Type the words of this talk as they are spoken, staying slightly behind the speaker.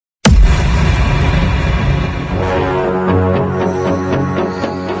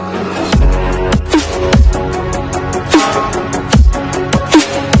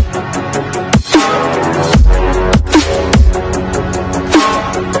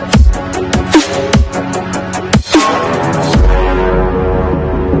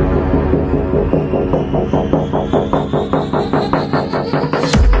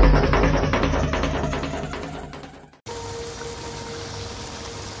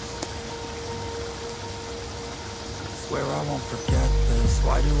swear I won't forget this.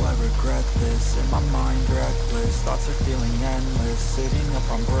 Why do I regret this? In my mind reckless, thoughts are feeling endless. Sitting up,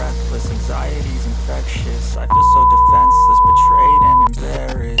 I'm breathless, anxiety's infectious. I feel so defenseless, betrayed and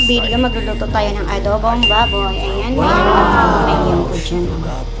embarrassed. Video, magluluto tayo ng adobong baboy. Ayan, wow! Ayan po dyan.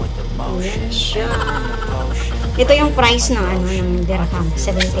 Ayan siya. Ito yung price ng ng dirham,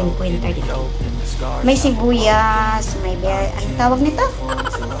 17.32. May sibuyas, may anong tawag nito?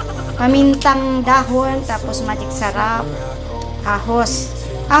 Pamintang dahon, tapos magic sarap, ahos,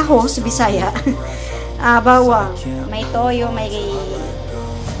 Bisaya, bawang, may toyo, may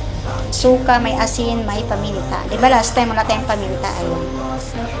suka, may asin, may paminta. Diba last time wala tayong paminta?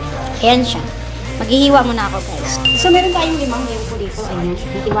 Ayan siya. Maghihiwa muna ako, guys. So meron tayong 5 liempo dito. Ayan,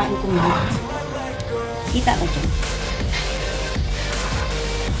 hitiwain ko muna. Kita ba dyan?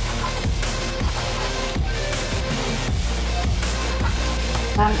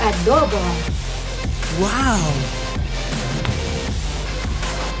 Pang adobo. Wow!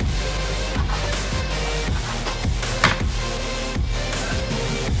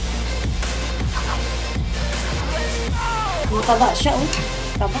 Mataba siya, oh.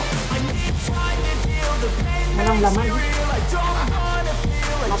 Taba. Walang laman, oh.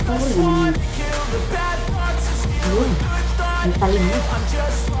 Mapuro naman. Yun. Ang talim mo.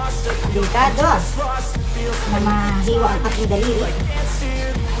 Delikado, ah. Na mahiwa ang aking daliri.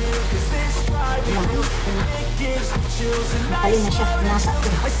 Matalim na siya. Nasa ko.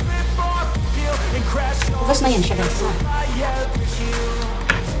 Hugas na yan siya, guys.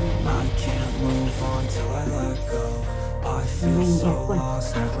 Ano yung aircon?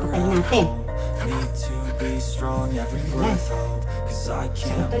 Patayin natin. Ayan.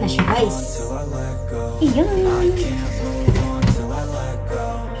 So, ito na siya, guys. Iyan.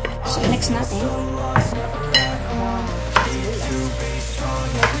 So, next natin.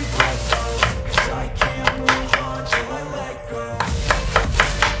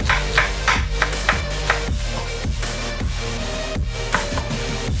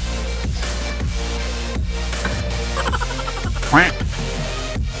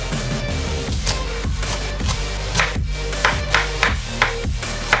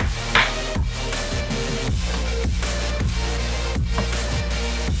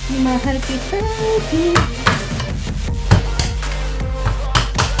 Mahal kita.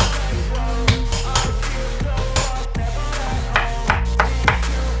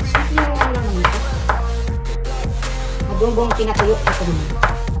 Adobong pinatuyo ako naman.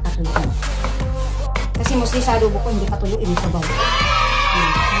 Nakatuyo. Kasi mostly sa adobo ko hindi patuyo yung sabaw.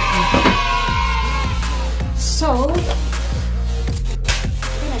 So,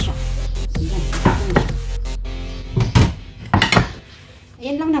 ito na siya.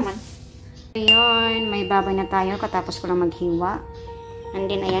 Ayan lang naman. Ayun, may baboy na tayo katapos ko lang maghiwa. And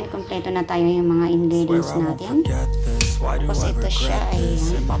then ayan, kompleto na tayo yung mga ingredients natin. Tapos ito siya, ayan.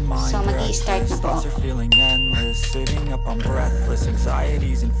 So mag-i-start na po ako. Sitting up, I'm breathless,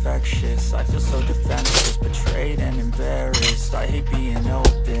 anxiety's infectious. I feel so defenseless, betrayed and embarrassed. I hate being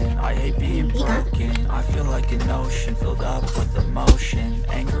open, I hate being broken. I feel like an ocean filled up with emotion.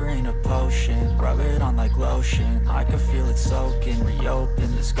 Anger ain't a potion, rub it on like lotion. I can feel it soaking,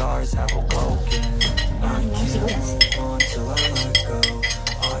 reopen, the scars have awoken. I can't move on till I let go.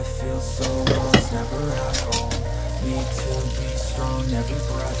 I feel so lost, never at home. Need to be strong, every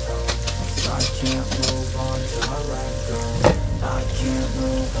breath hold. I can't move on till I let go. I can't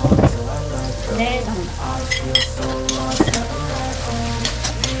move on till I let go. I feel so lost, never at home.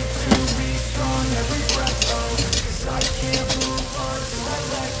 Need to be strong, every breath hold. I can't move on till I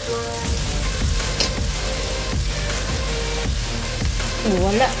let go.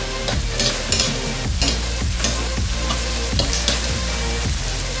 Wala.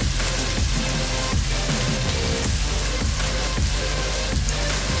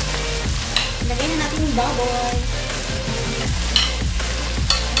 Lagyan na natin yung baboy.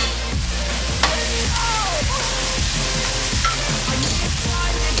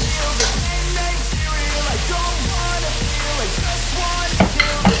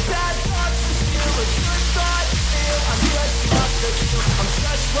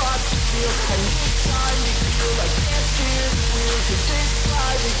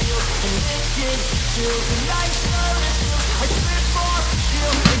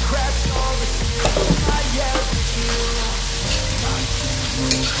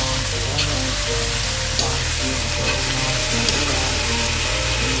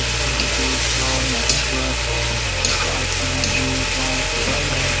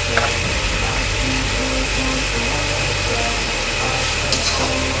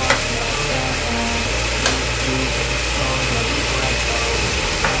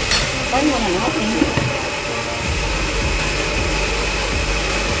 Paano na natin?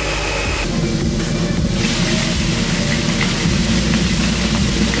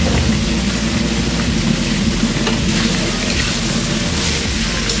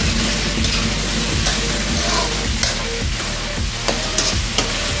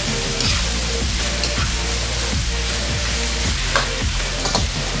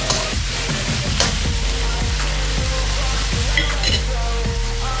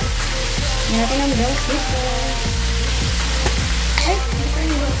 natin ang bell pepper. Ay, hindi pa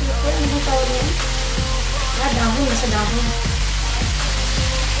yung bell pepper. Ano bang tawag niya? Dahon. Nasa dahon.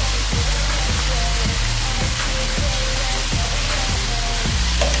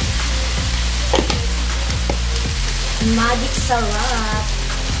 Magic sarap.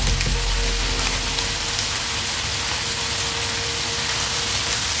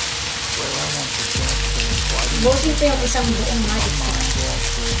 Bosin ko yung isang buong magic sarap.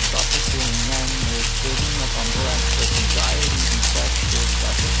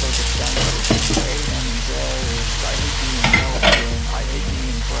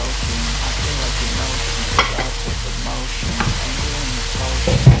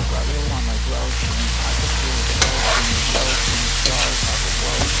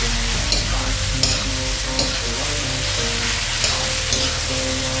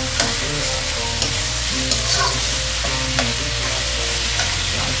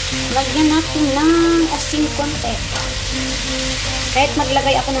 Lagyan natin ng asin konti. Kahit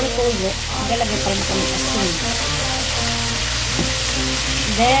maglagay ako ng tuyo, maglalagay pa rin ako ng asin.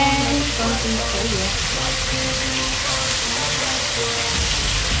 Then, konting tuyo.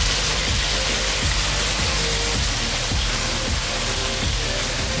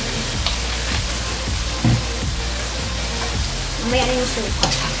 Mamaya na yung suka.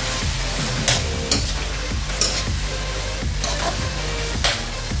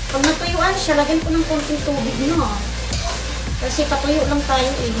 Pag natuyuan siya, lagyan ko ng konting tubig, no? Kasi patuyo lang tayo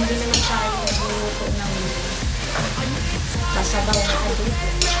eh. Hindi naman tayo magluluto ng kasabaw na adobo.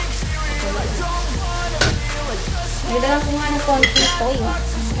 Nagdagan ko nga ng konting toyo.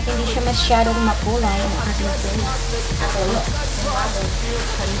 At hindi siya masyadong makulay ang ating toyo.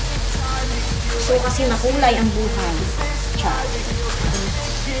 So kasi makulay ang buhay. Char.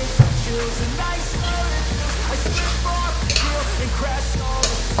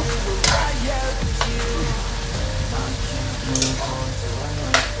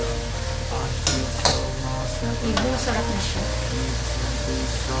 Ibang sarap na siya.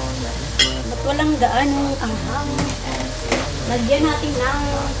 Ba't walang gaanong anghang? Lagyan natin ng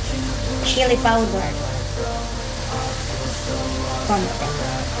chili powder. Konti.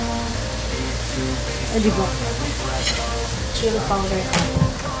 O diba? Chili powder.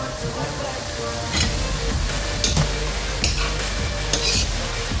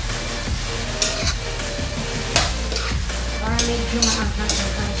 Para medyo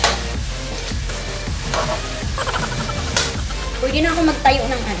maanghang-anghang siya. Pwede na ako magtayo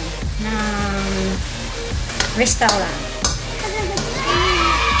ng restaurant.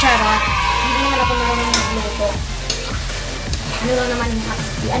 Charot. Hindi naman ako marunong magluto. Ano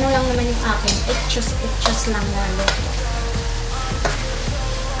lang naman yung akin. Itchos lang na luto.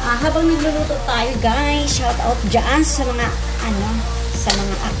 Habang nagluluto tayo, guys, shout out dyan sa mga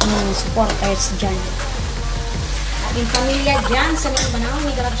aking supporters dyan. Aking pamilya dyan sa Mindanao,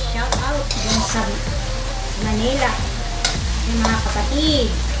 may galap shout out dyan sa Manila. Yung mga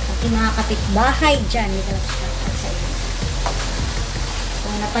kapatid, at yung mga kapitbahay dyan, may galap shout out sa inyo.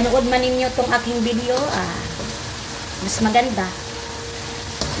 Kung napanood man ninyo itong aking video, mas maganda.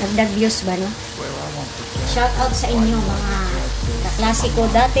 Nagdag views ba, no? Shout out sa inyo, mga kaklase ko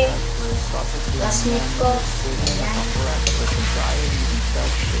dati, classmate ko. Ayan.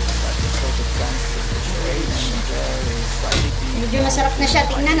 Medyo masarap na siya.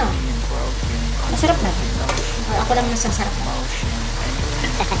 Tingnan, no? Masarap na. Or ako lang masasarap na.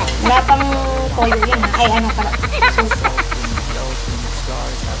 Wala pang toyo yun, ha? Ay, ano pala? Suso.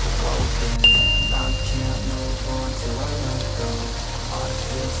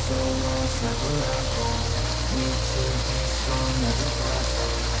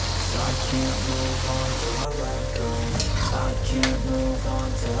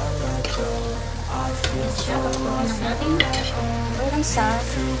 Hanggang sa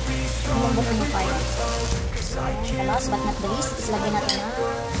lumambot mo tayo. Last but not the least, islagay natin na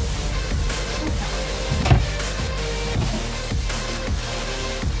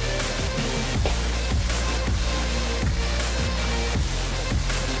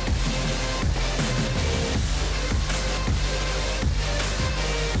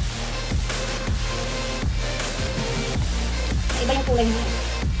iba yung kulay niya.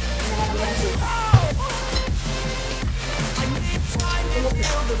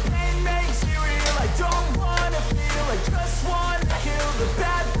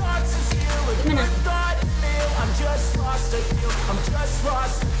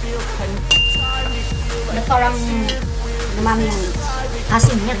 Ba't parang dumami yung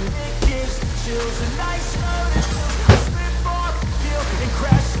asin niya?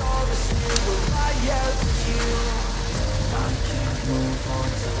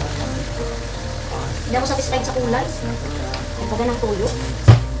 Hindi ako satisfied sa kulay. Ang baga ng tuyo.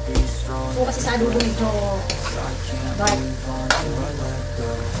 So kasi sa adobo medyo dark.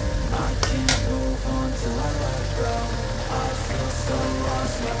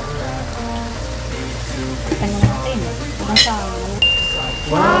 Ano natin? Hanggang sa...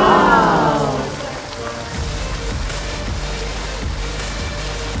 Wow!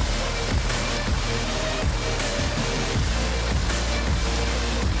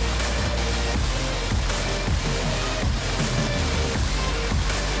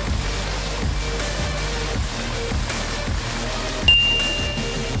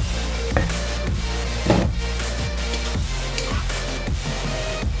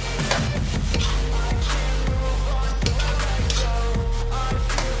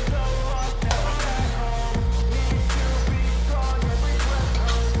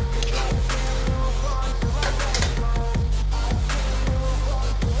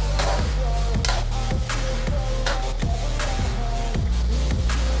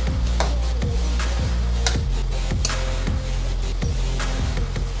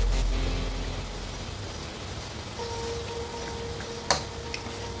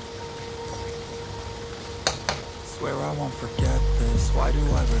 Swear I won't forget this. Why do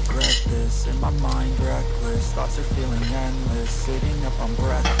I regret this? In my mind reckless, thoughts are feeling endless. Sitting up, I'm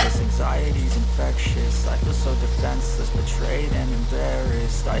breathless, anxiety's infectious. I feel so defenseless, betrayed and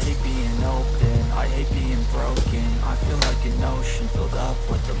embarrassed. I hate being open, I hate being broken. I feel like an ocean filled up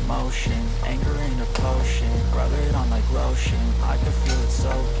with emotion. Anger in a potion, rub it on like lotion. I can feel it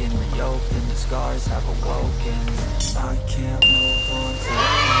soaking, reopen, the scars have awoken. I can't move on till I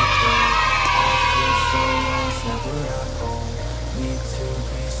let go. I feel so lost, never at home. Need to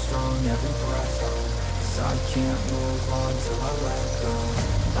be strong, every breath hold. 'Cause I can't move on till I let go.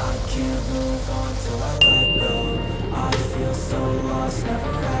 I can't move on till I let go. I feel so lost,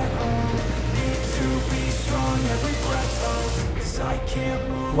 never at home. Need to be strong, every breath hold. 'Cause I can't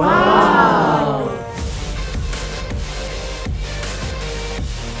move on till I let go.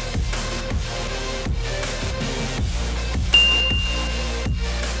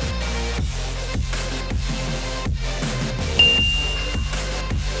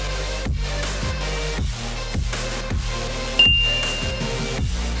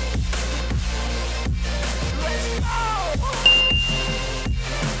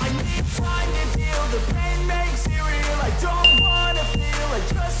 The pain makes it real. I don't wanna feel, I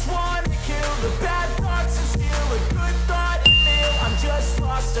just wanna kill the bad thoughts and steal a good thought and live. I'm just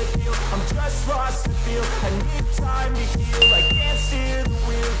lost to feel, I'm just lost to feel. I need time to heal, I can't steer the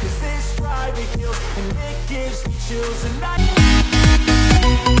wheel. 'Cause this drive it kills and it gives me chills and I